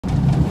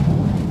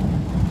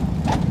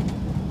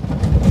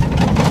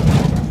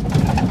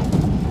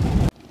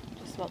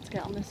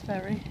on this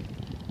ferry.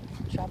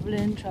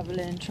 Travelling,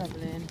 travelling,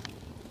 travelling,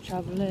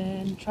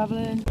 travelling,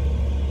 travelling.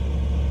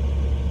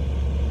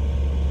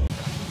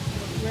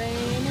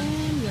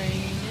 Raining,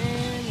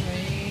 raining,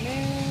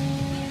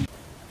 raining.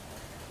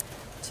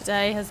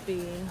 Today has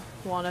been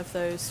one of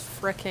those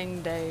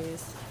fricking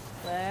days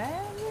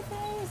where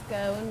everything's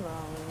going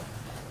wrong.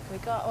 We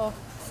got up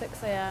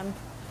 6 a.m,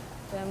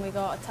 then we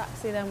got a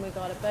taxi, then we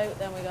got a boat,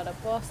 then we got a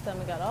bus, then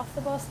we got off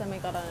the bus, then we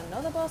got on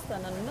another bus,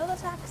 then another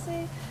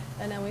taxi,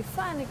 and then we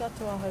finally got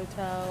to our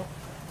hotel.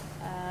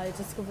 I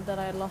discovered that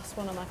I had lost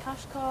one of my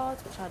cash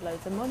cards, which had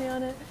loads of money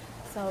on it,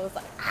 so I was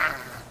like,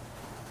 ah!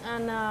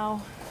 And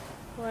now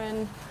we're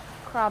in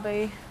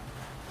Krabi,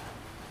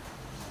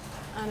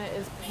 and it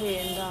is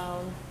peeing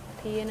down.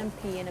 Peeing and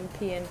peeing and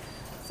peeing.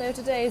 So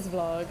today's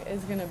vlog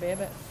is going to be a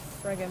bit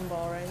friggin'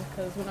 boring,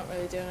 because we're not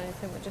really doing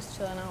anything, we're just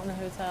chilling out in the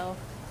hotel.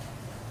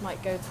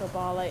 Might go to a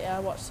bar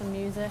later, watch some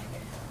music.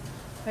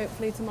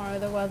 Hopefully tomorrow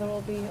the weather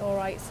will be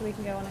alright so we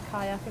can go on a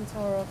kayaking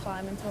tour or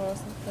climbing tour or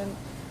something.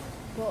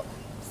 But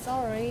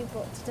sorry,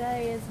 but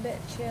today is a bit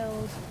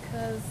chilled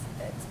because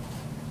it's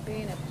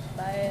been a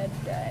bad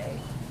day.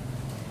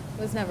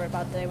 It was never a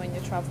bad day when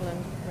you're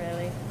travelling,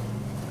 really.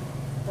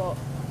 But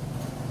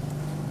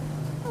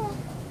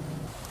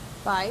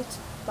bite,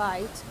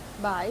 bite,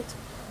 bite,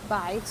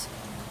 bite,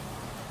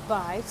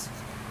 bite.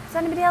 Does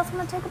anybody else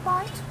want to take a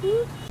bite?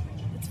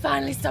 It's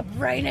finally stopped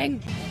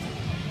raining.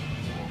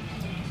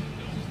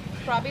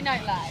 Krabi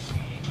nightlife.